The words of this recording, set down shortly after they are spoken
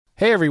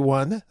Hey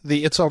everyone,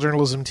 the It's All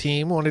Journalism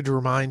team wanted to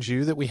remind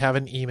you that we have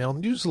an email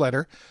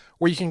newsletter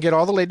where you can get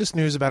all the latest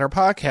news about our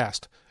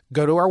podcast.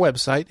 Go to our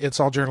website,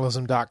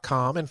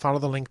 itsalljournalism.com, and follow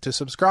the link to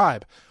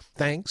subscribe.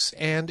 Thanks,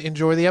 and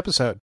enjoy the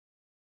episode.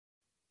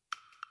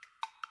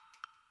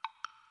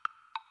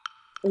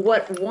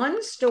 What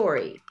one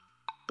story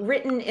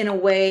written in a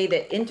way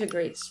that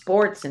integrates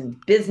sports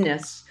and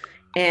business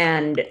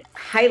and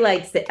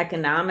highlights the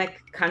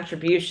economic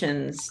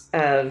contributions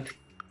of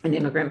an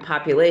immigrant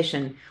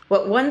population,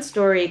 what one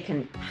story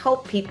can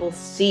help people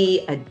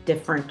see a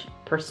different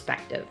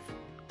perspective.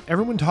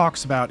 Everyone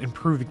talks about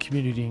improving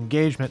community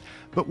engagement,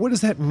 but what does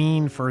that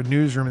mean for a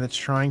newsroom that's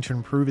trying to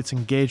improve its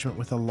engagement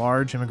with a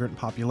large immigrant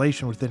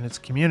population within its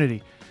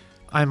community?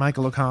 I'm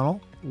Michael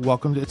O'Connell.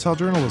 Welcome to It's All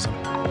Journalism.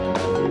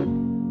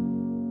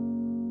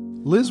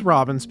 Liz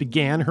Robbins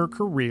began her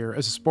career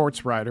as a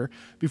sports writer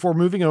before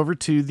moving over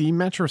to the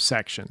Metro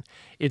section.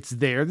 It's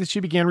there that she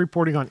began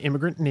reporting on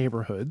immigrant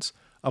neighborhoods,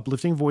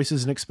 uplifting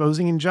voices and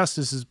exposing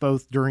injustices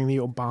both during the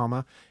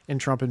Obama and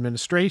Trump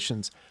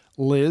administrations.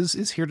 Liz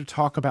is here to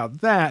talk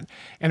about that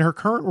and her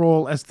current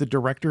role as the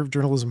Director of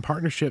Journalism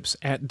Partnerships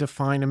at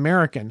Define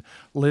American.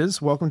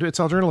 Liz, welcome to It's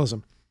All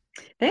Journalism.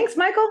 Thanks,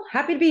 Michael.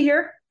 Happy to be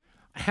here.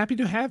 Happy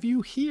to have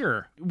you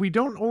here. We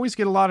don't always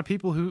get a lot of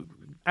people who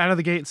out of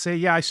the gate say,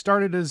 yeah, I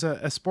started as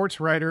a sports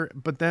writer,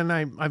 but then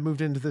I moved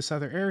into this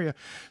other area.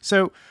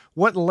 So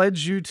what led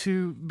you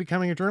to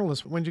becoming a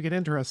journalist? When did you get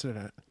interested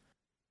in it?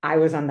 I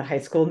was on the high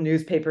school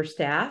newspaper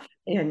staff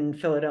in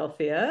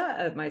Philadelphia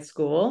at my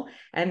school.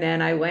 And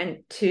then I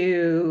went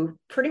to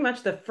pretty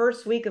much the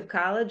first week of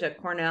college at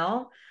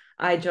Cornell.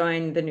 I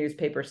joined the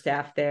newspaper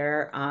staff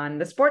there on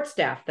the sports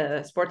staff.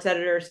 The sports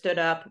editor stood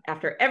up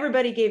after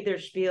everybody gave their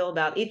spiel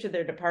about each of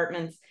their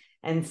departments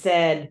and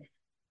said,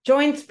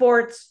 join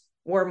sports,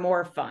 we're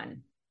more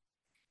fun.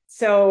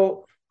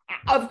 So,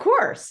 of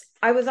course,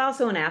 I was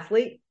also an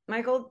athlete,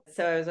 Michael.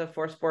 So I was a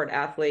four-sport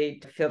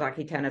athlete, field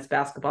hockey, tennis,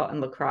 basketball, and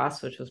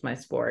lacrosse, which was my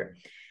sport.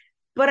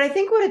 But I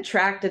think what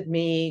attracted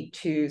me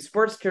to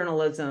sports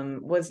journalism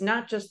was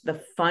not just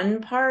the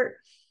fun part,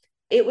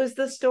 it was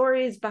the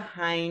stories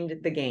behind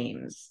the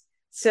games.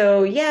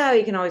 So yeah,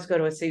 you can always go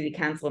to a city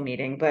council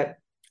meeting, but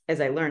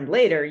as I learned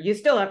later, you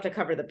still have to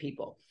cover the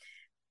people.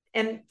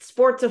 And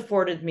sports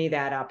afforded me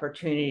that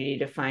opportunity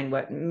to find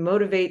what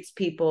motivates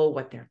people,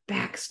 what their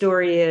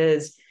backstory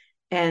is.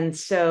 And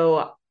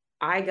so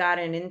I got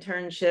an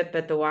internship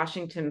at the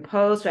Washington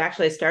Post.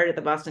 Actually, I started at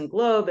the Boston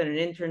Globe and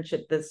an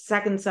internship the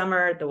second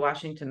summer at the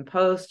Washington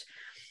Post.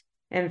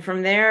 And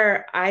from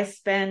there, I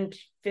spent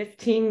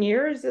 15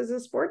 years as a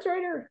sports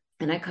writer.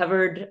 And I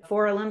covered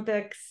 4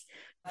 Olympics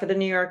for the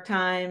New York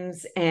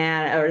Times,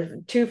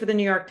 or 2 for the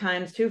New York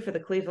Times, 2 for the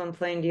Cleveland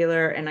Plain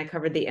Dealer. And I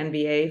covered the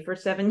NBA for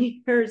 7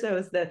 years. I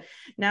was the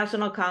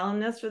national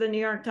columnist for the New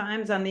York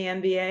Times on the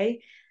NBA.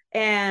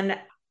 And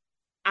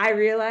I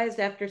realized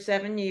after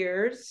 7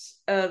 years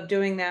of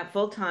doing that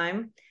full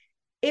time,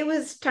 it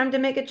was time to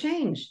make a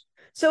change.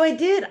 So I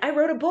did. I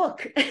wrote a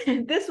book.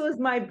 This was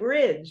my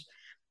bridge.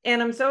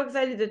 And I'm so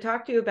excited to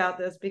talk to you about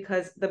this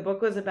because the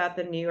book was about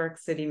the New York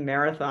City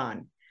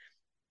Marathon.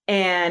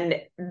 And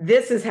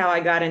this is how I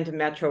got into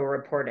Metro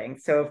reporting.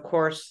 So, of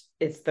course,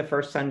 it's the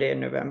first Sunday in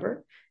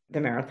November, the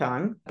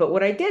marathon. But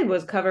what I did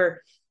was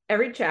cover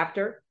every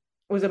chapter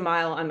was a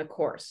mile on the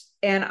course.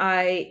 And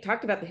I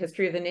talked about the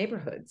history of the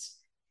neighborhoods.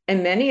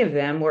 And many of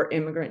them were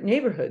immigrant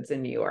neighborhoods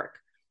in New York.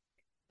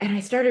 And I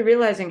started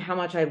realizing how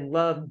much I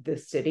loved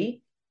this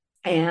city.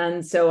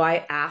 And so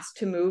I asked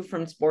to move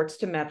from sports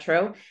to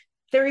Metro.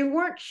 They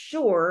weren't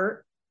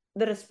sure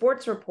that a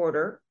sports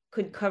reporter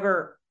could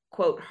cover,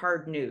 quote,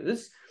 hard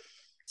news.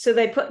 So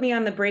they put me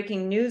on the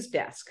breaking news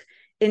desk,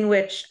 in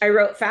which I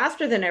wrote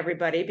faster than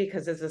everybody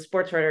because as a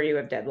sports writer, you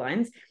have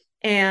deadlines.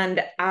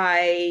 And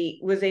I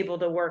was able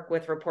to work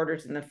with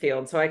reporters in the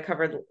field. So I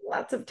covered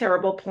lots of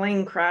terrible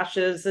plane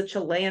crashes, the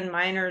Chilean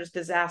miners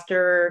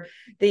disaster,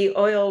 the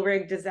oil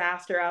rig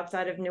disaster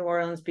outside of New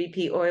Orleans,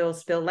 BP oil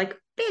spill, like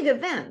big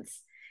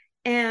events.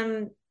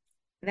 And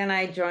then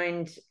I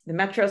joined the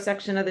Metro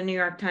section of the New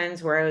York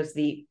Times, where I was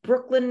the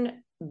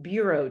Brooklyn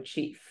bureau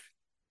chief.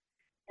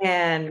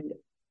 And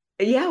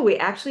yeah, we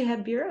actually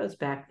had bureaus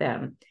back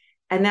then.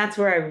 And that's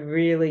where I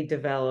really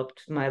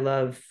developed my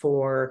love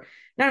for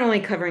not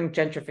only covering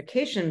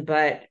gentrification,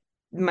 but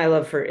my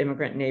love for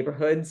immigrant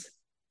neighborhoods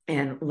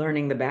and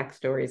learning the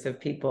backstories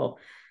of people.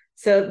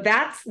 So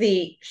that's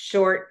the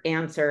short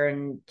answer.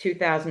 In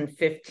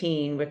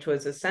 2015, which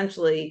was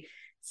essentially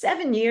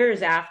 7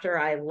 years after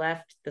I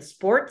left the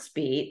sports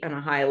beat on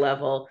a high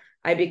level,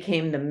 I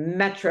became the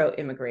Metro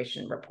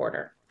immigration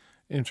reporter.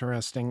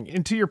 Interesting.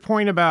 And to your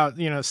point about,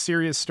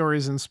 serious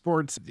stories in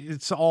sports,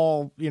 it's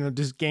all,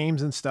 just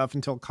games and stuff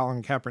until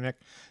Colin Kaepernick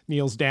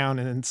kneels down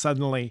and then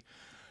suddenly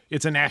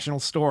it's a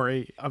national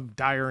story of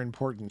dire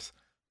importance.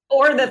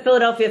 Or the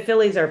Philadelphia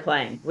Phillies are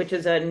playing, which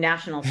is a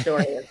national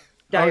story of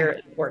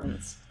dire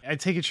importance. I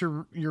take it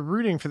you're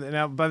rooting for that.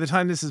 Now, by the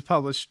time this is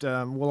published,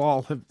 we'll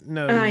all have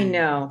known. I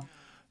know.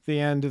 The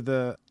end of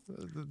the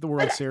the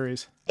World But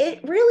Series. it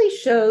really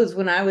shows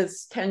when I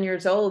was 10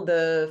 years old,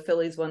 the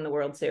Phillies won the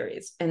World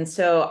Series. And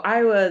so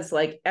I was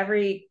like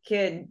every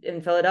kid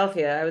in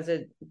Philadelphia, I was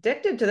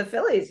addicted to the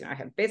Phillies. You know, I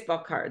had baseball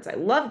cards. I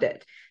loved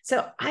it.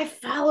 So I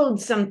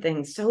followed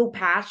something so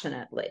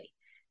passionately.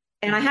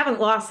 And I haven't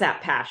lost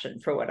that passion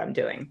for what I'm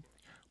doing.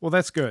 Well,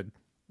 that's good.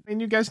 And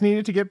you guys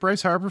needed to get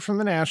Bryce Harper from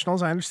the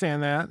Nationals. I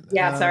understand that.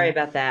 Yeah, sorry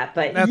about that.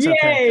 But That's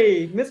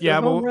okay. yay, Mr.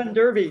 Yeah, Home Run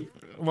Derby.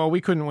 well,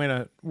 we couldn't win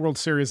a World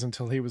Series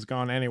until he was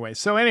gone anyway.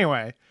 So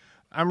anyway,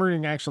 I'm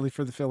rooting actually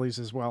for the Phillies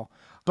as well.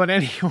 But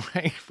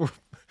anyway,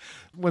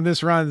 when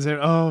this runs,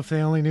 if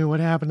they only knew what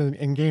happened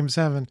in Game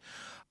 7.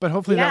 But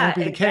hopefully that Yeah, won't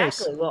be the case.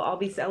 exactly. Well, I'll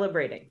be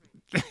celebrating.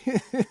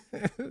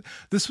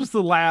 This was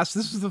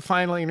the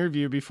final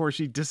interview before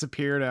she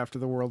disappeared after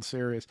the World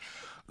Series.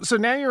 So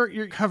now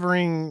you're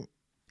covering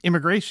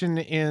immigration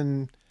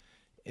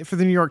for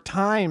the New York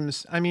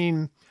Times. I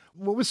mean,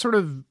 what was sort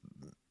of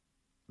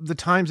the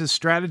Times'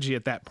 strategy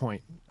at that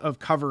point of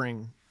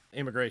covering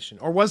immigration,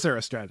 or was there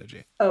a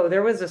strategy? Oh,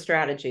 there was a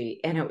strategy,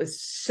 and it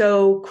was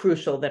so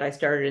crucial that I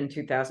started in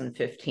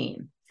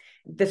 2015.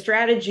 The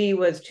strategy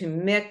was to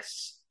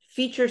mix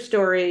feature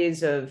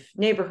stories of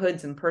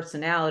neighborhoods and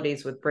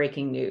personalities with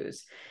breaking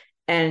news.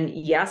 And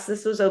yes,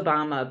 this was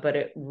Obama, but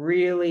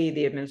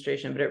the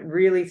administration, but it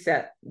really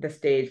set the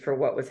stage for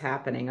what was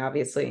happening.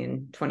 Obviously,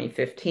 in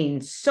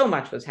 2015, so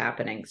much was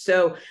happening.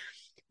 So,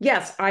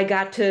 yes, I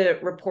got to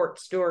report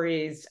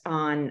stories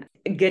on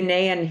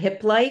Ghanaian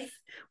hip life,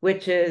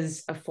 which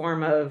is a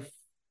form of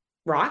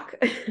rock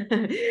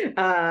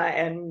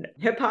and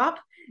hip hop.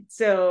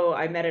 So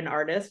I met an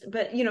artist,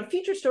 but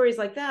feature stories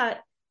like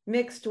that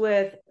mixed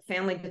with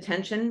family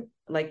detention,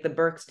 like the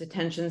Berks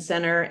Detention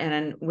Center,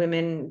 and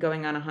women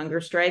going on a hunger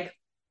strike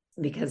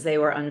because they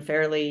were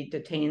unfairly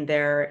detained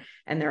there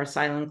and their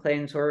asylum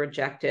claims were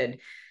rejected.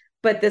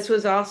 But this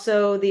was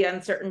also the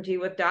uncertainty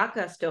with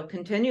DACA still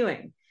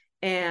continuing.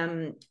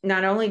 And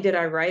not only did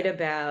I write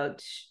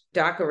about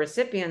DACA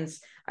recipients,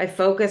 I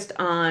focused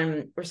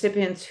on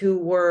recipients who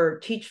were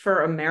Teach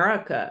for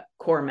America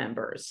Corps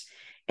members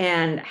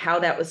and how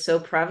that was so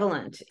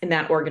prevalent in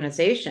that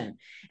organization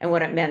and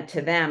what it meant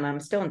to them. I'm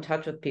still in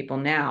touch with people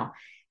now.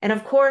 And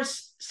of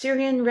course,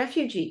 Syrian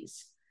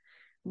refugees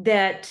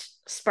that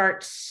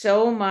sparked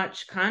so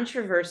much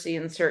controversy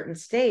in certain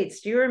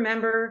states. Do you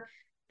remember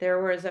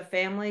there was a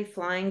family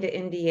flying to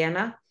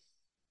Indiana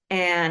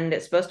and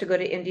it's supposed to go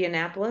to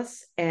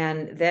Indianapolis,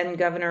 and then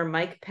Governor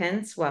Mike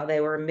Pence, while they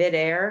were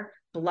midair,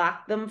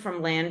 blocked them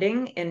from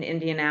landing in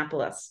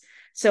Indianapolis.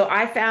 So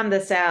I found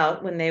this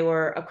out when they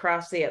were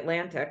across the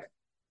Atlantic,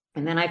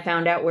 and then I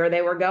found out where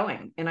they were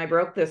going. And I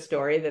broke this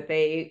story that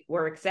they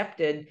were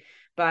accepted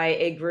by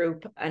a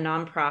group, a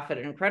nonprofit, an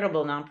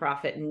incredible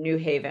nonprofit in New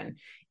Haven.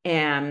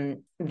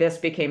 And this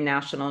became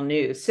national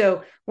news.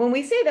 So when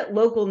we say that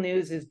local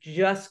news is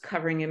just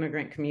covering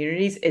immigrant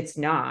communities, it's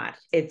not.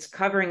 It's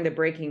covering the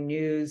breaking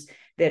news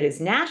that is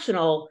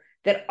national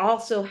that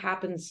also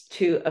happens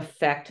to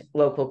affect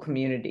local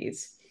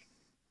communities.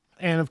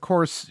 And of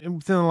course,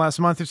 within the last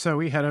month or so,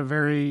 we had a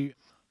very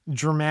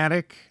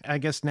dramatic, I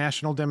guess,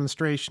 national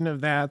demonstration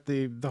of that.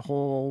 The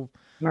whole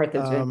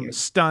Martha's Vineyard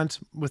stunt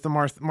with the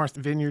Martha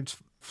Vineyard's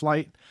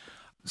flight.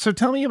 So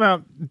tell me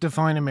about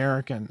Define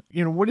American.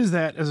 What is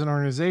that as an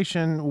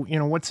organization?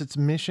 What's its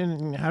mission,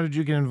 and how did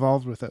you get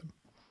involved with it?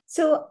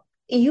 So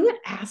you had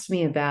asked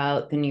me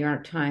about the New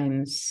York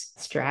Times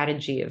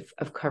strategy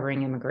of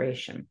covering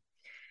immigration.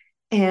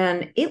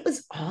 And it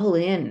was all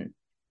in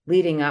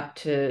leading up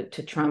to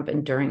Trump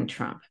and during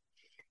Trump.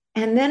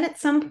 And then at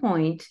some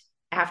point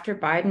after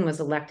Biden was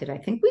elected, I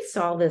think we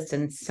saw this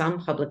in some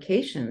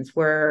publications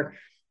where,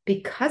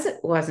 because it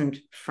wasn't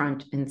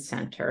front and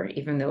center,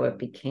 even though it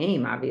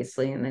became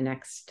obviously in the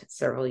next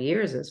several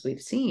years, as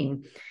we've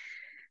seen,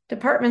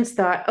 departments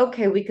thought,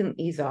 okay, we can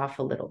ease off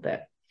a little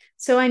bit.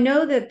 So I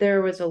know that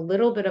there was a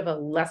little bit of a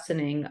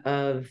lessening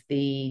of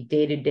the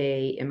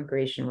day-to-day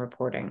immigration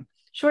reporting.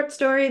 Short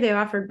story, they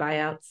offered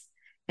buyouts.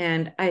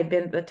 And I had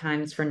been at the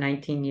Times for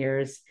 19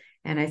 years.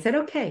 And I said,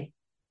 okay,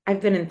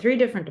 I've been in 3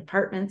 different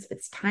departments.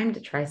 It's time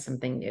to try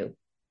something new.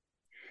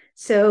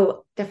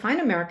 So Define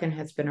American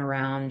has been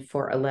around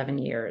for 11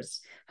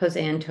 years. Jose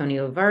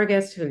Antonio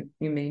Vargas, who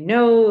you may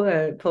know,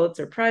 a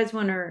Pulitzer Prize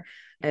winner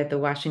at the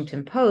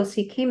Washington Post,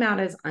 he came out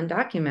as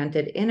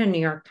undocumented in a New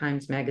York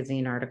Times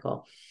Magazine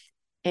article.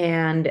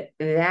 And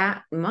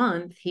that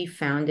month, he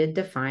founded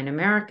Define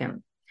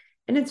American.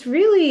 And it's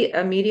really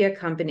a media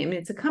company. I mean,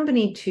 it's a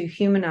company to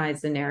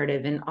humanize the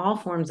narrative in all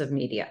forms of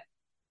media.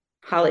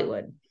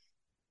 Hollywood,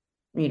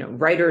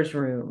 writers'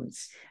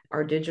 rooms,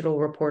 our digital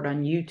report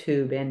on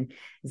YouTube, and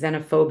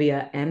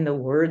xenophobia and the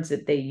words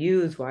that they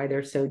use, why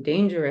they're so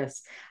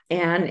dangerous.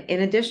 And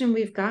in addition,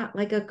 we've got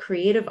like a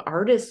creative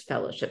artist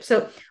fellowship.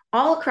 So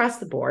all across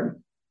the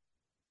board,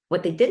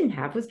 what they didn't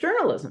have was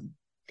journalism,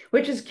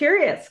 which is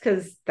curious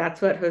because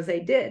that's what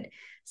Jose did.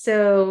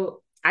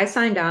 So I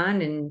signed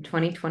on in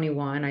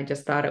 2021. I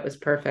just thought it was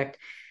perfect.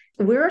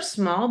 We're a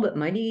small but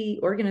mighty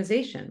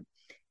organization.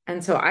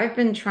 And so I've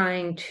been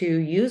trying to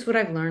use what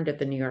I've learned at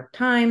the New York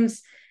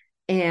Times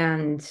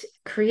and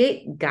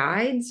create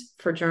guides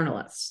for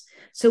journalists.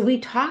 So we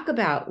talk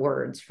about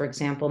words. For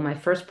example, my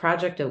first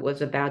project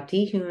was about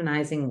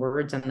dehumanizing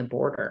words on the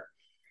border,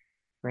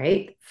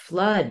 right?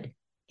 Flood,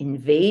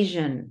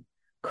 invasion,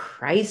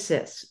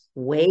 crisis,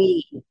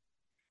 wave.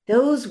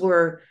 Those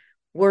were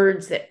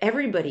words that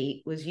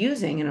everybody was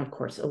using, and of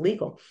course,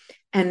 illegal.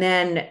 And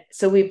then,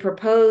 so we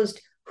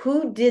proposed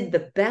who did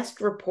the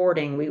best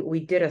reporting.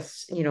 We did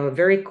a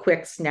very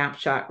quick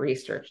snapshot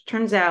research.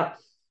 Turns out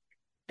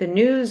the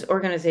news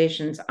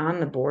organizations on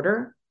the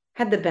border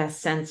had the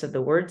best sense of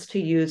the words to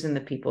use and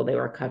the people they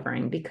were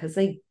covering because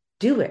they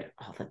do it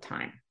all the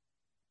time.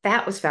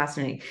 That was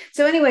fascinating.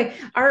 So anyway,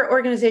 our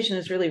organization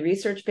is really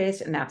research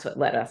based, and that's what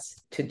led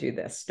us to do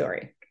this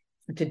story,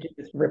 to do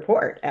this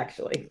report,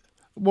 actually.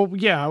 Well,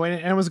 yeah,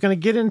 and I was going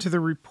to get into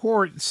the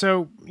report.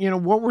 So,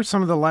 what were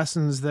some of the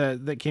lessons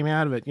that came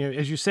out of it?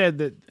 As you said,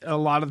 that a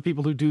lot of the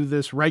people who do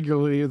this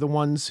regularly are the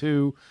ones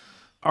who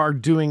are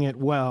doing it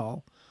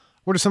well.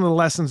 What are some of the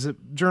lessons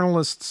that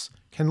journalists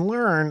can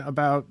learn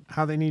about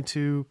how they need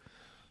to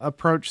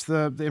approach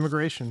the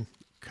immigration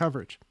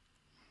coverage?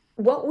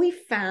 What we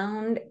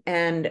found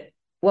and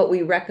what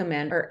we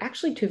recommend are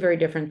actually two very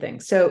different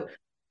things. So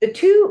the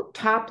two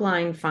top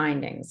line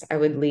findings I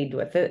would lead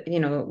with,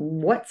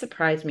 what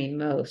surprised me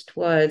most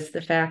was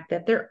the fact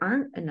that there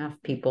aren't enough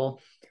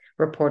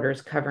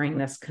reporters covering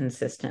this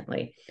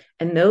consistently.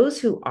 And those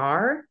who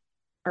are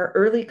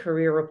early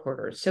career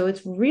reporters. So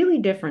it's really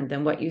different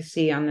than what you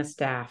see on the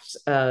staffs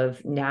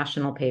of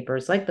national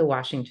papers like the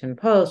Washington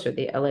Post or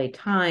the LA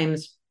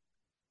Times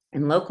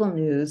and local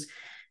news.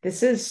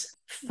 This is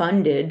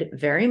funded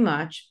very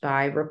much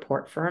by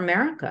Report for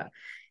America.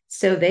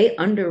 So they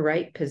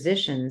underwrite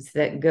positions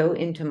that go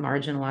into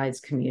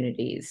marginalized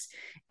communities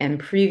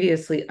and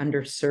previously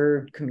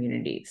underserved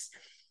communities.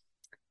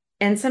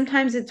 And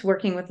sometimes it's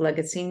working with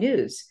legacy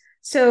news.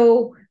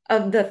 So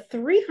of the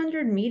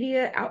 300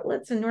 media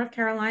outlets in North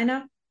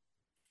Carolina,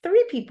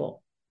 3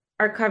 people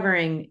are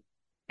covering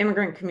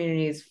immigrant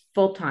communities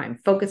full-time,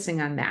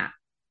 focusing on that.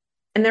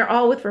 And they're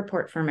all with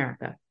Report for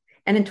America.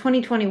 And in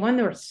 2021,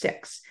 there were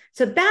 6.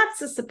 So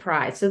that's a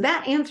surprise. So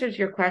that answers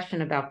your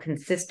question about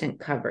consistent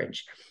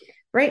coverage.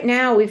 Right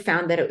now, we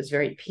found that it was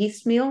very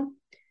piecemeal,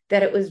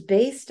 that it was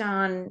based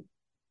on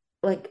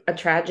like a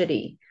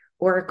tragedy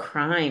or a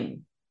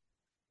crime.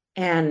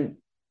 And,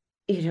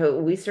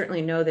 we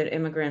certainly know that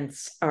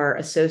immigrants are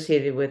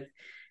associated with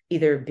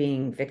either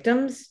being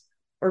victims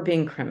or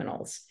being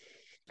criminals.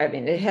 I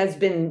mean, it has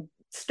been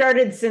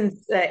started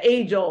since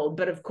age old,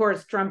 but of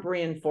course, Trump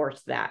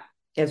reinforced that,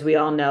 as we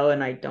all know,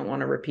 and I don't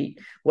want to repeat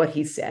what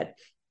he said.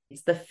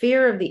 It's the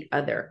fear of the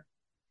other.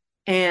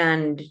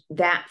 And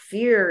that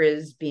fear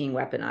is being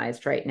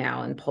weaponized right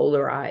now and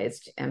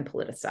polarized and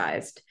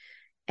politicized.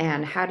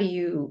 And how do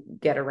you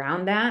get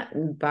around that?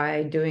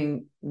 By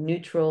doing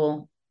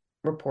neutral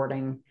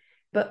reporting,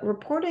 but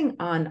reporting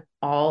on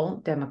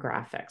all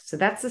demographics. So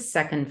that's the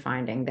second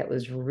finding that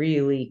was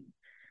really,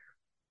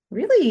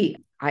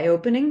 really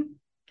eye-opening.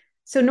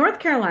 So North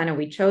Carolina,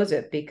 we chose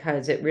it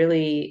because it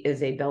really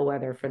is a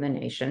bellwether for the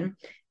nation.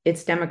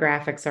 Its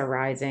demographics are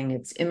rising,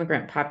 its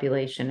immigrant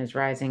population is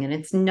rising, and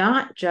it's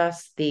not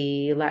just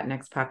the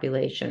Latinx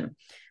population,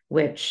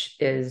 which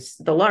is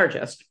the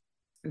largest.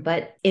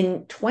 But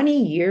in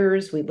 20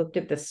 years, we looked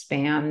at the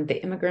span,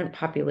 the immigrant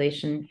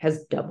population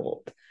has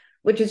doubled,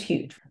 which is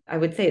huge. I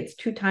would say it's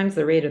 2 times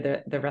the rate of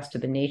the rest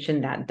of the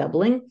nation, that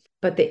doubling.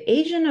 But the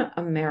Asian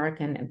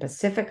American and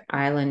Pacific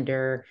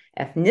Islander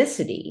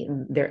ethnicity,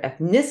 their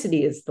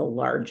ethnicity is the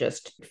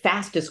largest,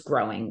 fastest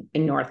growing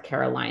in North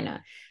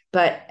Carolina.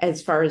 But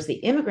as far as the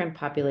immigrant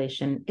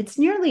population, it's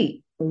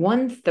nearly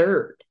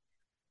 1/3.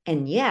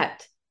 And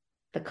yet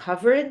the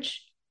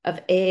coverage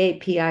of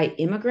AAPI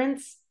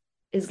immigrants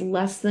is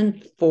less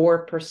than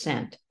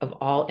 4% of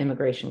all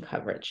immigration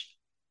coverage.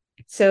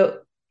 So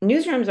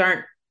newsrooms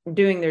aren't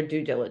doing their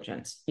due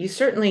diligence. You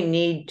certainly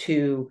need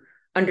to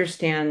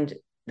understand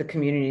the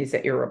communities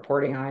that you're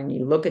reporting on.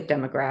 You look at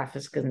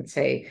demographics and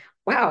say,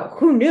 wow,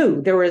 who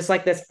knew there was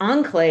like this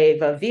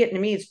enclave of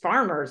Vietnamese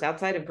farmers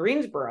outside of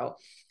Greensboro?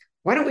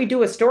 Why don't we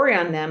do a story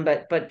on them,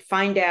 but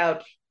find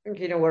out, what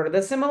are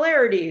the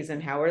similarities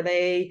and how are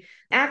they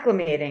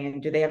acclimating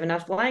and do they have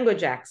enough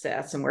language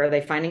access and where are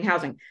they finding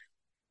housing?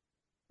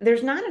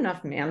 There's not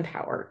enough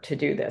manpower to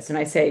do this. And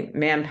I say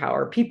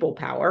manpower, people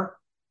power,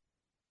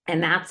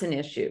 and that's an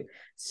issue.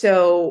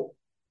 So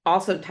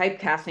also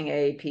typecasting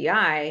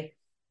AAPI,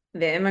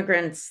 the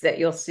immigrants that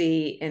you'll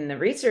see in the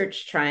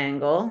research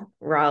triangle,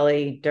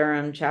 Raleigh,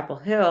 Durham, Chapel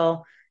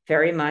Hill,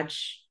 very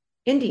much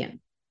Indian.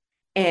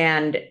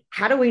 And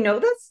how do we know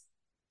this?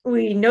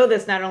 We know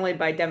this not only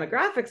by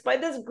demographics, by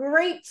this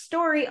great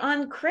story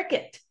on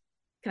cricket.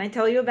 Can I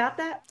tell you about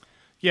that?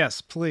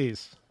 Yes,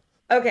 please.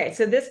 Okay,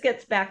 so this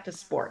gets back to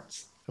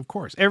sports. Of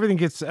course. Everything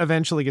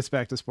eventually gets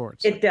back to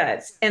sports. It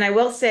does. And I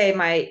will say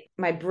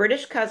my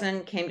British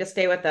cousin came to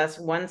stay with us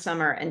one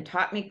summer and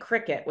taught me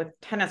cricket with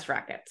tennis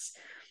rackets.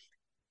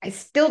 I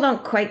still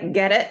don't quite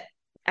get it,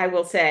 I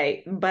will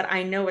say, but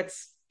I know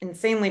it's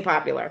insanely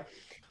popular.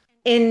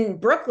 In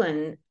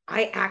Brooklyn,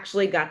 I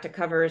actually got to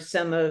cover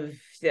some of,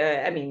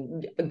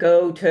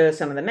 go to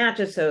some of the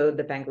matches. So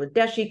the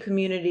Bangladeshi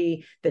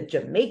community, the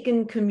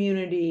Jamaican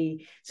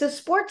community. So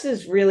sports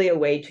is really a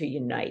way to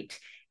unite.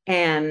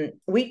 And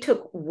we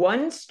took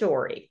one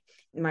story.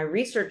 My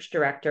research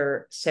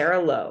director,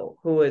 Sarah Lowe,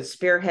 who was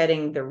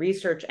spearheading the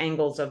research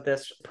angles of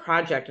this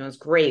project and was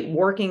great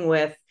working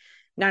with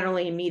not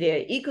only a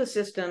media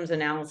ecosystems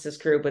analysis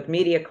group with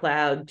Media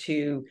Cloud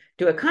to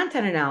do a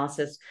content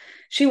analysis,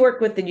 she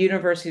worked with the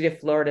University of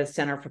Florida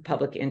Center for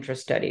Public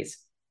Interest Studies.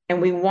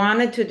 And we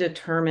wanted to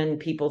determine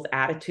people's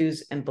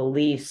attitudes and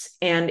beliefs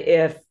and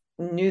if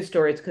news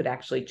stories could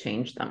actually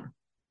change them.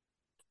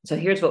 So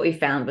here's what we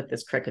found with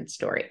this cricket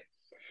story.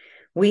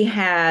 We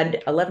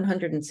had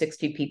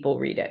 1,160 people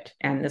read it.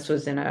 And this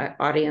was in an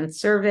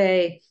audience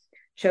survey,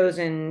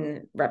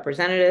 chosen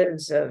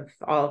representatives of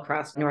all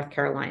across North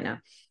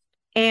Carolina.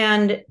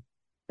 And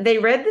they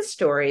read the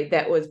story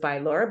that was by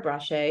Laura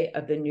Brachet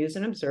of the News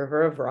and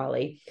Observer of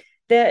Raleigh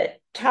that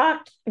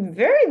talked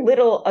very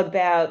little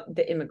about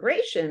the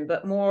immigration,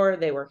 but more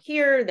they were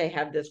here, they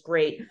have this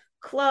great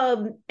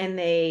club, and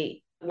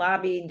they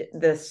lobbied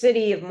the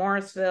city of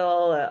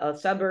Morrisville, a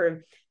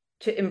suburb,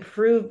 to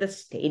improve the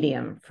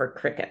stadium for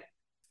cricket.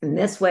 And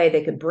this way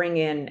they could bring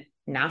in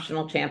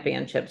national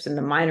championships in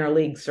the minor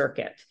league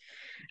circuit.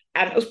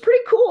 And it was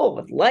pretty cool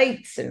with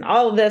lights and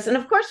all of this. And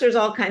of course, there's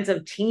all kinds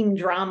of team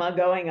drama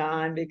going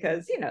on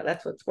because,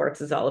 that's what sports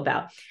is all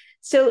about.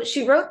 So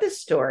she wrote this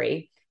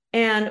story.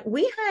 And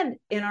we had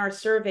in our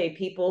survey,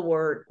 people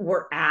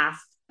were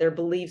asked their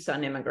beliefs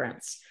on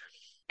immigrants.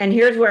 And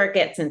here's where it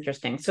gets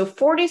interesting. So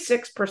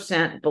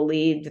 46%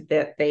 believed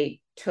that they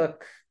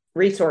took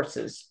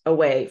resources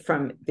away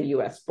from the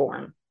US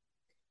born.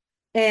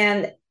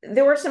 And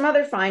there were some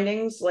other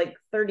findings, like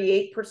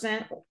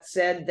 38%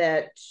 said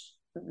that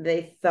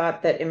they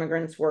thought that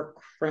immigrants were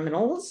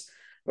criminals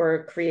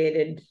or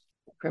created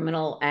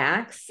criminal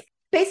acts,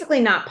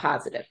 basically not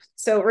positive.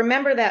 So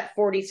remember that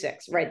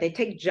 46, right? They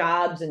take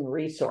jobs and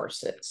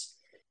resources.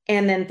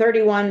 And then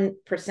 31%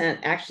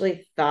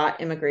 actually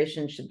thought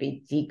immigration should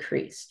be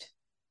decreased.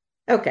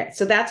 Okay,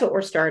 so that's what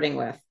we're starting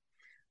with.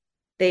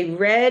 They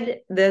read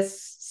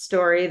this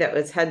story that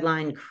was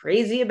headlined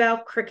Crazy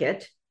About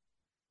Cricket,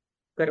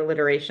 good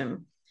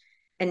alliteration,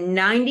 and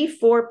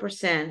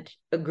 94%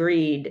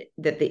 agreed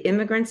that the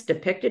immigrants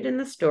depicted in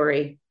the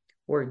story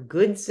were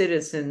good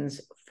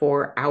citizens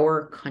for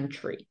our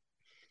country.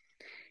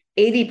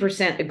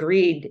 80%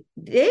 agreed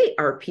they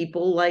are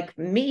people like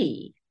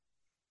me.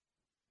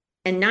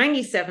 And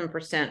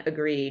 97%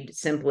 agreed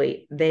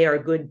simply they are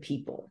good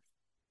people.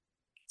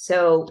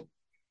 So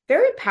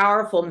very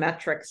powerful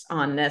metrics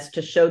on this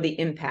to show the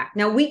impact.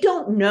 Now, we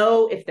don't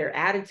know if their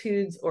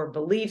attitudes or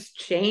beliefs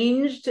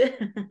changed,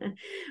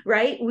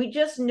 right? We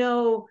just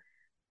know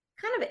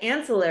kind of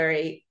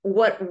ancillary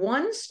what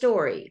one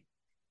story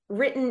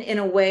written in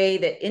a way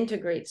that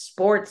integrates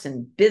sports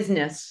and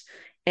business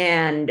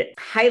and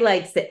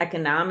highlights the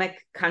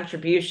economic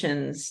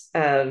contributions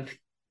of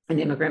an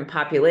immigrant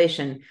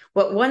population,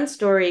 what one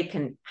story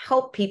can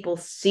help people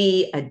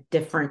see a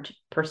different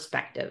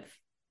perspective.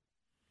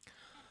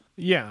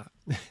 Yeah.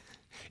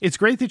 It's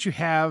great that you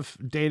have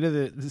data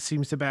that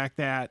seems to back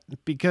that,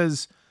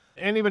 because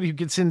anybody who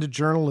gets into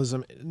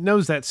journalism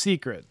knows that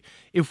secret.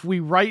 If we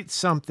write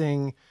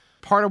something,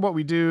 part of what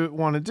we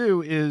want to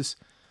do is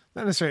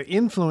not necessarily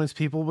influence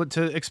people, but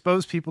to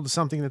expose people to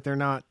something that they're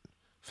not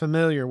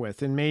familiar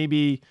with and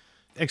maybe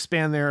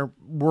expand their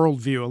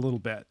worldview a little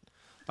bit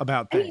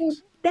about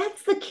things.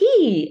 That's the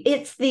key.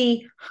 It's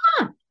the,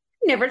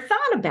 never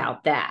thought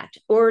about that.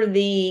 Or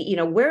the,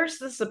 where's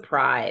the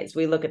surprise?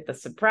 We look at the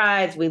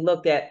surprise. We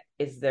look at,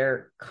 is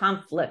there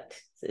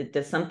conflict?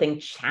 Does something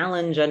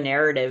challenge a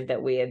narrative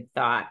that we had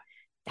thought?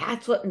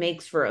 That's what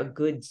makes for a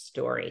good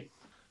story.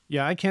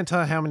 Yeah, I can't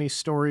tell how many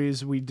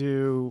stories we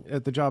do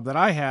at the job that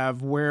I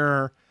have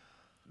where,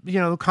 the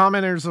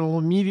commenters will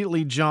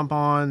immediately jump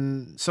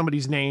on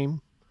somebody's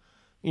name,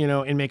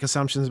 and make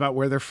assumptions about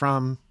where they're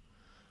from,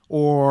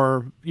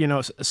 or,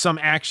 some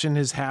action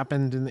has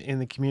happened in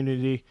the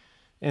community.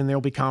 And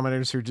there'll be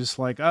commenters who are just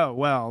like, oh,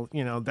 well,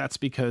 that's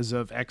because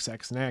of X,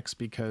 X, and X,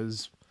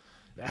 because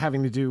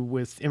having to do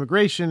with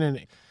immigration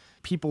and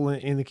people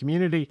in the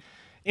community.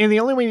 And the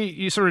only way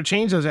you sort of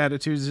change those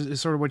attitudes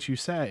is sort of what you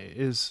say,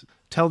 is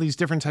tell these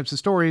different types of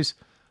stories,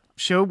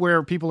 show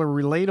where people are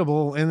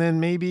relatable, and then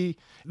maybe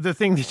the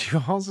thing that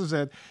you also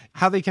said,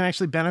 how they can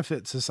actually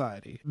benefit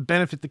society,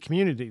 benefit the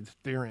community that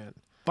they're in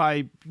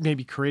by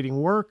maybe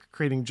creating work,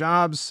 creating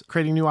jobs,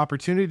 creating new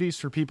opportunities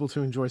for people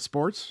to enjoy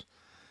sports,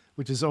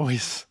 which is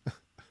always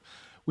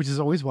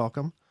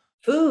welcome.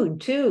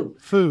 Food too.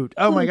 Food.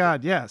 Oh my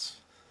God. Yes.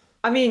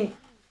 I mean,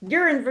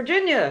 you're in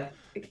Virginia.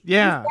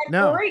 Yeah.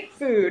 No. Great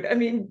food. I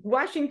mean,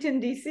 Washington,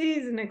 D.C.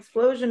 is an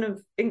explosion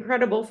of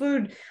incredible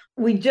food.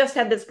 We just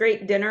had this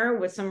great dinner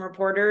with some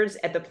reporters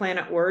at the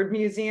Planet Word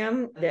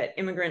Museum that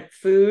Immigrant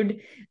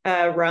Food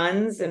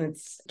runs, and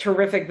it's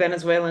terrific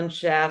Venezuelan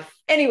chef.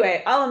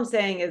 Anyway, all I'm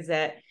saying is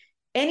that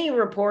any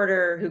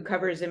reporter who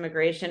covers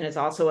immigration is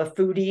also a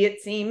foodie,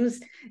 it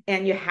seems,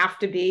 and you have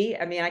to be.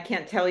 I mean, I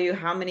can't tell you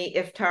how many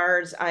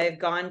iftars I've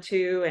gone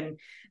to and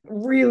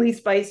really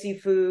spicy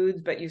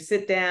foods, but you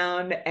sit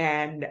down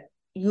and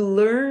you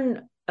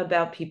learn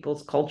about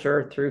people's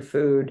culture through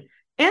food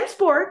and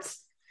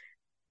sports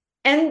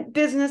and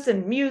business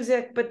and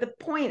music. But the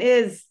point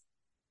is,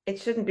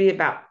 it shouldn't be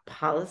about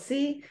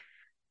policy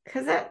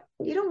because that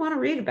you don't want to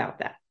read about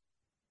that.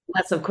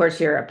 Unless, of course,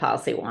 you're a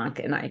policy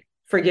wonk, and I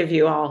forgive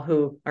you all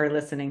who are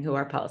listening who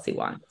are policy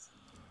wonks.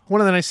 One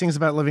of the nice things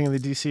about living in the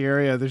DC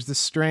area, there's this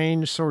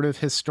strange sort of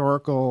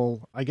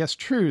historical, I guess,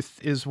 truth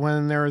is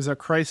when there is a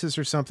crisis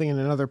or something in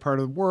another part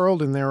of the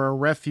world and there are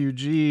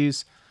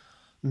refugees,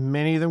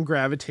 many of them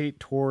gravitate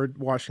toward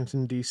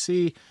Washington,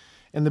 D.C.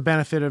 And the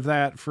benefit of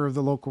that for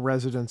the local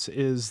residents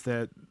is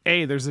that,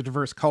 A, there's a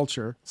diverse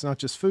culture. It's not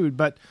just food,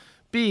 but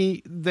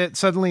B, that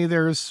suddenly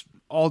there's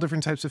all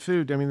different types of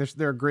food. I mean,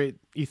 there are great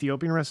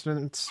Ethiopian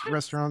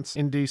restaurants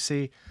in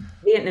D.C.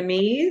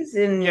 Vietnamese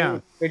Yeah.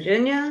 in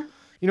Virginia.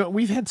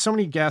 We've had so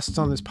many guests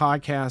on this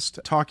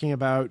podcast talking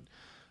about,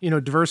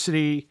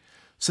 diversity,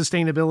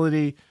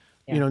 sustainability.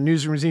 Yeah.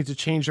 Newsrooms need to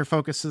change their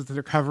focus so that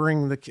they're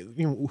covering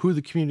who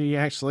the community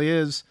actually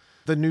is.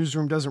 The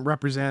newsroom doesn't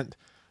represent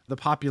the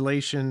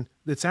population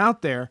that's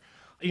out there.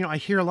 I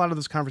hear a lot of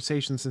those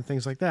conversations and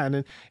things like that.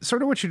 And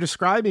sort of what you're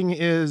describing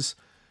is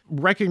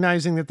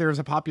recognizing that there's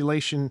a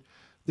population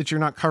that you're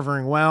not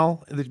covering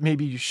well, that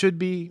maybe you should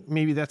be.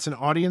 Maybe that's an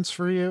audience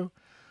for you.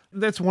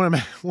 That's one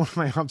of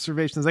my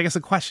observations. I guess the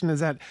question is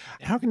that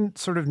how can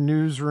sort of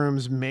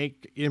newsrooms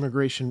make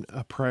immigration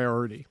a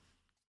priority?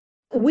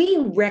 We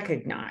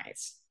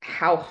recognize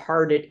how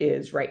hard it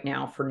is right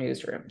now for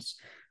newsrooms.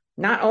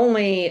 Not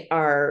only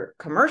are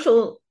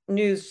commercial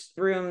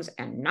newsrooms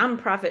and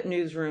nonprofit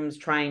newsrooms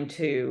trying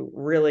to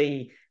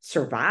really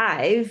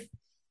survive,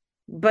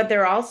 but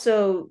they're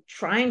also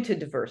trying to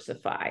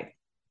diversify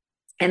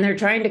and they're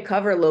trying to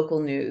cover local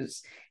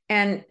news.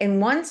 And in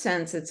one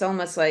sense, it's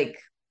almost like,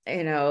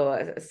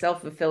 a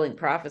self-fulfilling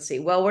prophecy.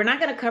 Well, we're not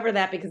going to cover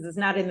that because it's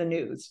not in the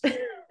news.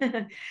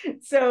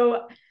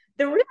 So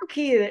the real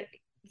key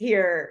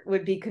here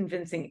would be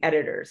convincing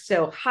editors.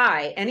 So,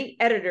 hi, any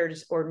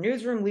editors or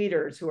newsroom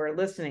leaders who are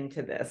listening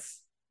to this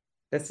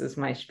is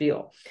my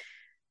spiel.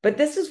 But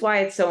this is why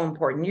it's so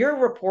important. Your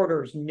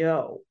reporters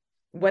know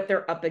what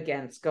they're up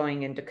against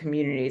going into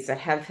communities that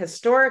have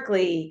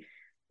historically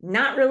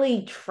not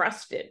really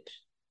trusted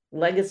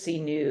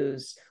legacy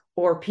news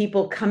or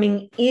people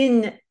coming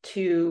in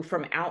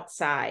from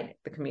outside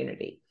the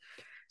community.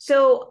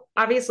 So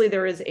obviously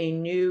there is a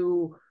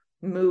new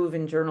move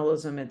in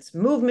journalism. It's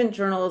movement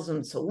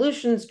journalism,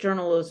 solutions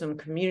journalism,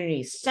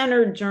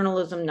 community-centered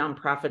journalism,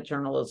 nonprofit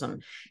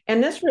journalism.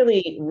 And this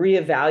really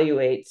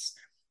reevaluates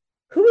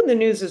who the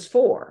news is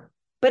for.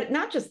 But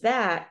not just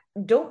that,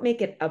 don't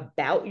make it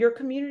about your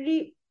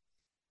community,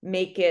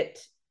 make it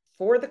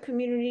for the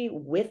community,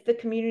 with the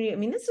community. I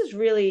mean, this is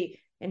really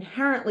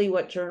inherently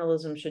what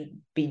journalism should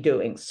be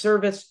doing,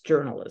 service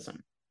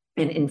journalism,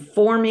 and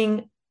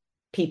informing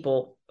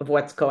people of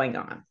what's going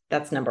on.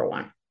 That's number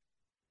one.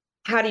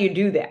 How do you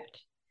do that?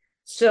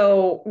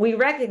 So we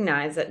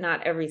recognize that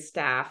not every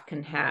staff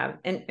can have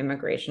an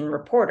immigration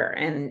reporter.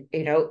 And,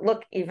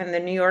 look, even the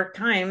New York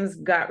Times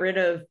got rid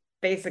of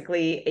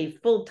basically a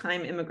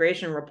full-time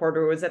immigration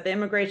reporter who was at the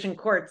immigration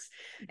courts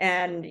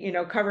and,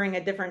 covering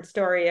a different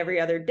story every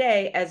other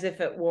day as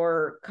if it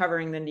were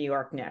covering the New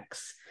York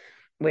Knicks,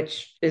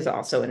 which is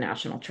also a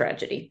national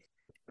tragedy.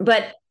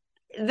 But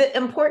the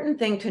important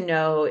thing to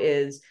know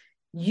is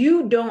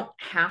you don't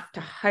have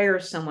to hire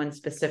someone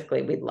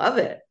specifically. We'd love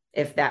it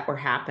if that were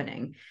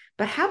happening.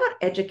 But how about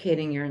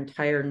educating your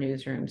entire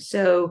newsroom?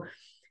 So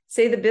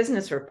say the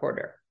business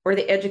reporter or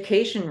the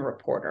education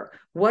reporter.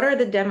 What are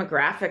the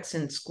demographics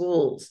in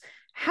schools?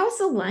 How's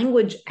the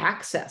language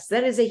access?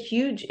 That is a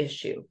huge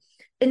issue.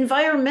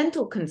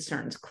 Environmental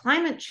concerns,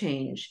 climate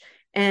change,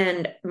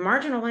 and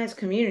marginalized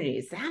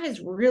communities, that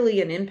is really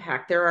an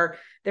impact. There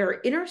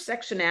are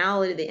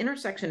intersectionality. The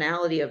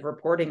intersectionality of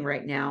reporting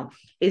right now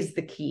is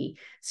the key.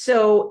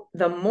 So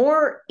the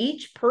more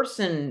each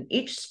person,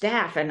 each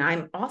staff, and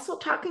I'm also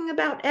talking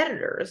about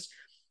editors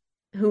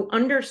who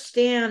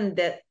understand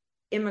that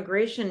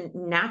immigration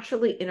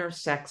naturally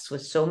intersects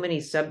with so many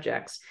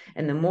subjects,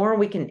 and the more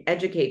we can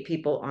educate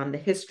people on the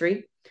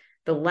history,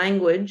 the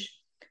language,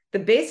 the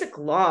basic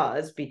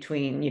laws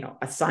between,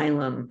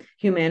 asylum,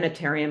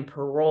 humanitarian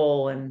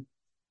parole, and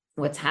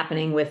what's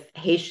happening with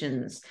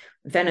Haitians,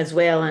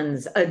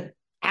 Venezuelans,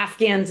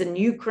 Afghans in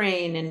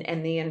Ukraine,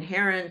 and the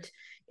inherent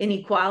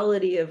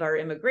inequality of our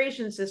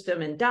immigration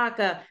system in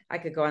DACA. I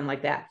could go on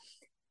like that.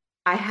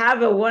 I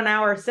have a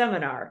 1-hour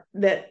seminar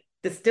that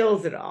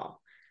distills it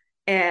all.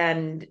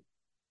 And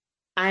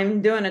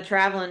I'm doing a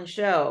traveling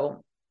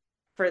show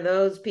for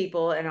those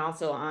people, and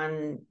also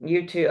on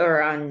YouTube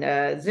or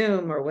on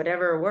Zoom or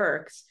whatever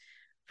works,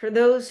 for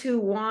those who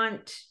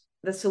want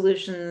the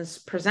solutions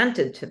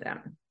presented to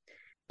them.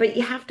 But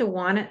you have to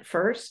want it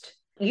first.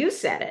 You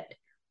said it.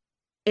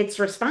 It's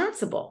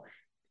responsible.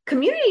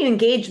 Community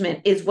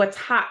engagement is what's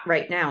hot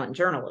right now in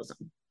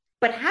journalism.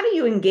 But how do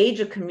you engage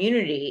a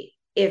community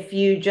if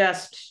you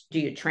just, do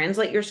you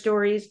translate your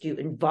stories? Do you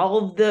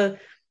involve the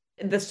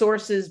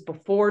sources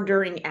before,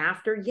 during,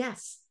 after?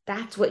 Yes,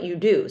 that's what you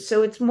do.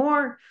 So it's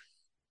more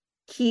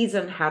keys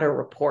on how to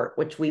report,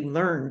 which we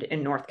learned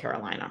in North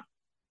Carolina.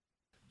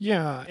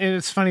 Yeah, and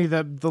it's funny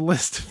that the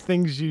list of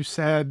things you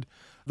said,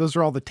 those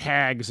are all the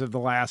tags of the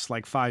last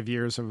like 5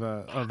 years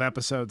of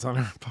episodes on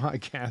our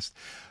podcast.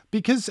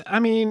 Because, I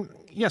mean,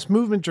 yes,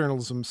 movement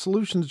journalism,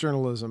 solutions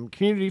journalism,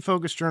 community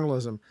focused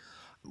journalism,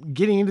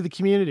 getting into the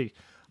community.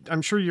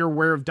 I'm sure you're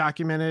aware of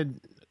Documented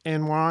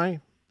NY.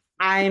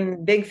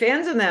 I'm big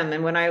fans of them.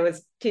 And when I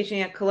was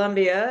teaching at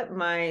Columbia,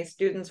 my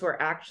students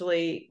were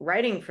actually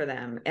writing for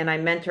them, and I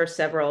mentor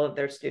several of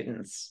their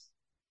students.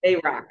 They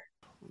rock.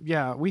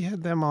 Yeah, we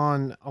had them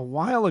on a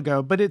while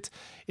ago, but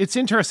it's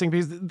interesting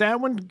because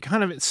that one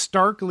kind of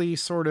starkly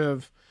sort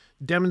of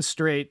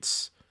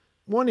demonstrates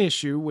one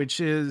issue, which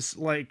is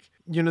like,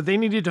 they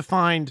needed to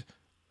find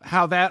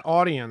how that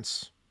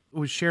audience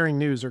was sharing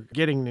news or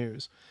getting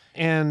news.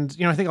 And,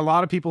 I think a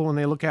lot of people, when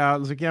they look out,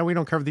 it's like, yeah, we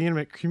don't cover the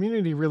internet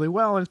community really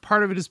well. And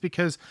part of it is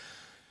because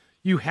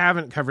you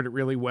haven't covered it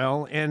really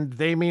well, and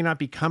they may not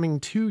be coming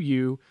to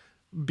you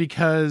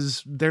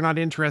because they're not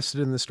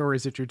interested in the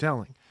stories that you're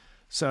telling.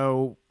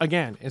 So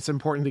again, it's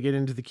important to get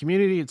into the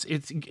community.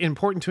 It's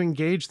important to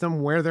engage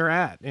them where they're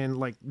at. And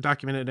like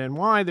Documented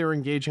NY, they're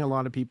engaging a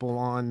lot of people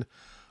on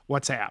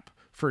WhatsApp,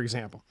 for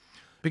example,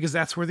 because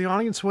that's where the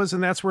audience was,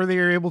 and that's where they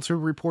were able to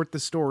report the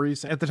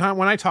stories. At the time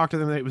when I talked to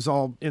them, it was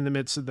all in the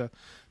midst of the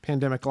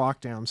pandemic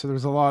lockdown. So there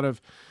was a lot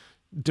of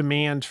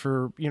demand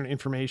for,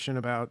 information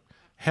about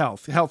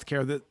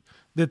healthcare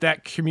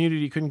that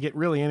community couldn't get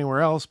really anywhere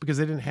else because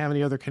they didn't have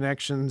any other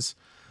connections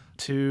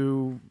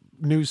to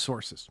news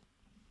sources.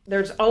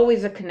 There's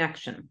always a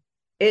connection.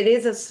 It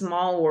is a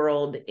small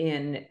world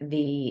in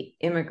the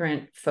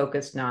immigrant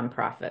focused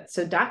nonprofit.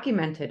 So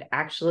Documented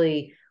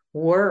actually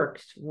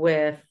worked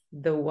with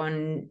the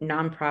one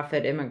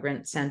nonprofit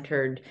immigrant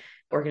centered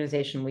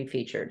organization we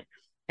featured,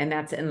 and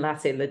that's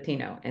Enlace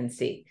Latino,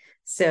 NC.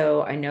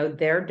 So I know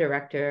their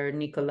director,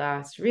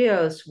 Nicolas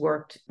Rios,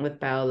 worked with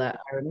Paola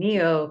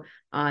Aramillo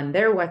on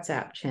their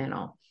WhatsApp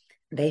channel.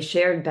 They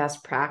shared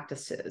best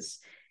practices.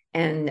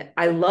 And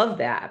I love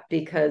that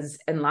because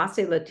Enlace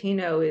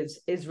Latino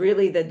is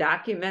really the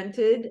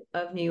Documented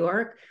of New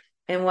York.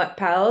 And what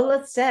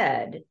Paola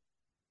said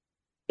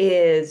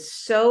is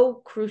so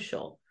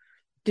crucial.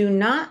 Do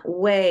not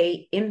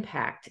weigh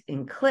impact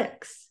in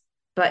clicks,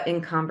 but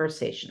in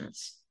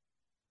conversations.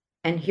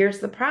 And here's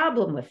the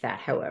problem with that,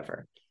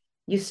 however.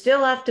 You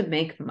still have to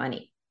make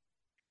money.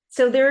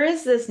 So there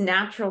is this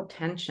natural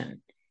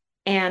tension,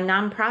 and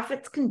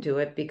nonprofits can do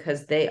it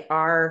because they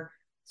are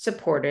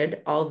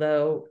supported,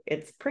 although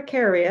it's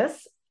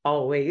precarious,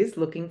 always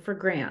looking for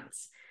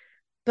grants.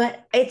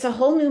 But it's a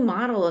whole new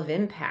model of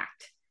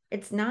impact.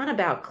 It's not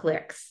about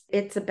clicks.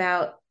 It's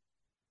about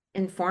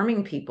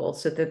informing people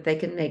so that they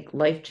can make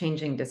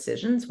life-changing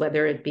decisions,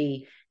 whether it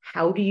be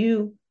how do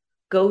you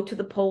go to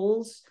the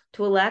polls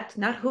to elect,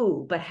 not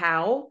who, but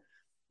how,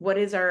 what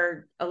is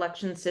our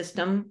election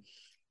system,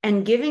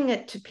 and giving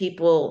it to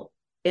people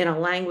in a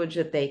language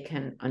that they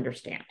can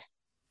understand.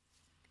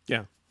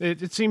 Yeah,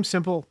 it seems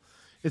simple.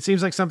 It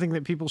seems like something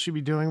that people should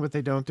be doing, but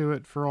they don't do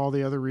it for all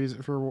the other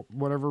reason, for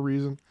whatever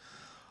reason.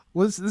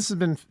 Well, this has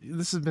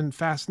been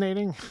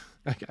fascinating.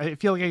 I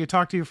feel like I could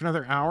talk to you for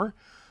another hour.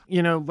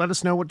 Let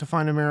us know what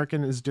Define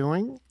American is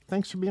doing.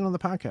 Thanks for being on the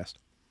podcast.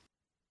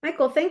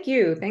 Michael, thank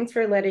you. Thanks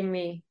for letting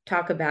me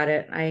talk about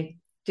it. I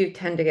do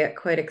tend to get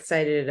quite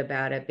excited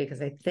about it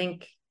because I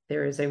think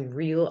there is a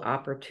real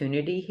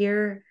opportunity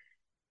here,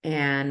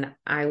 and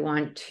I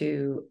want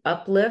to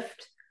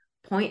uplift,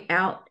 point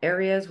out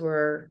areas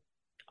where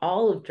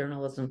all of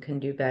journalism can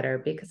do better,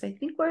 because I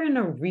think we're in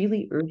a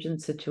really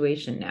urgent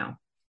situation now.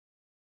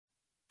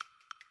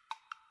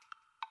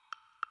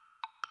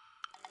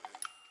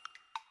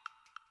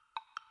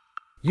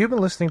 You've been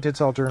listening to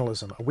It's All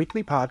Journalism, a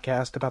weekly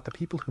podcast about the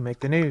people who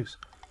make the news.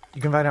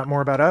 You can find out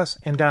more about us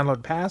and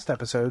download past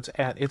episodes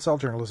at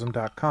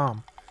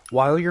itsalljournalism.com.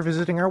 While you're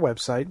visiting our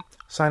website,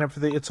 sign up for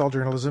the It's All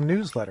Journalism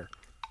newsletter.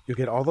 You'll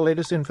get all the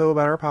latest info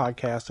about our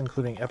podcast,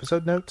 including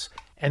episode notes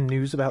and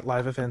news about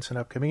live events and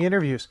upcoming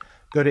interviews.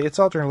 Go to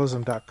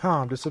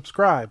itsalljournalism.com to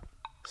subscribe.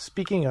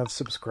 Speaking of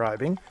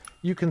subscribing,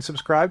 you can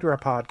subscribe to our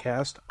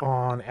podcast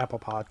on Apple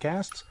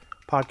Podcasts,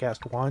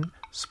 Podcast One,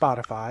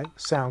 Spotify,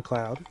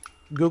 SoundCloud,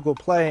 Google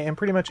Play, and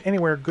pretty much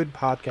anywhere good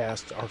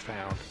podcasts are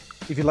found.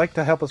 If you'd like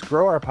to help us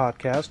grow our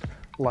podcast,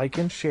 like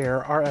and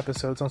share our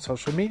episodes on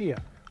social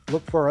media.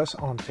 Look for us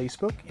on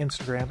Facebook,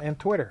 Instagram, and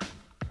Twitter.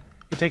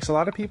 It takes a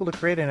lot of people to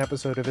create an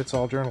episode of It's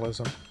All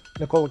Journalism.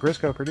 Nicola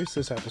Grisco produced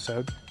this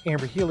episode,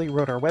 Amber Healy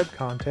wrote our web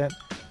content,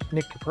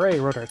 Nick Capre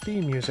wrote our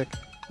theme music,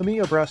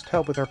 Emilio Brust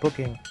helped with our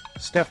booking,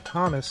 Steph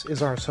Thomas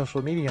is our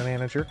social media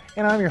manager,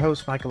 and I'm your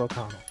host, Michael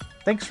O'Connell.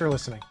 Thanks for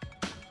listening.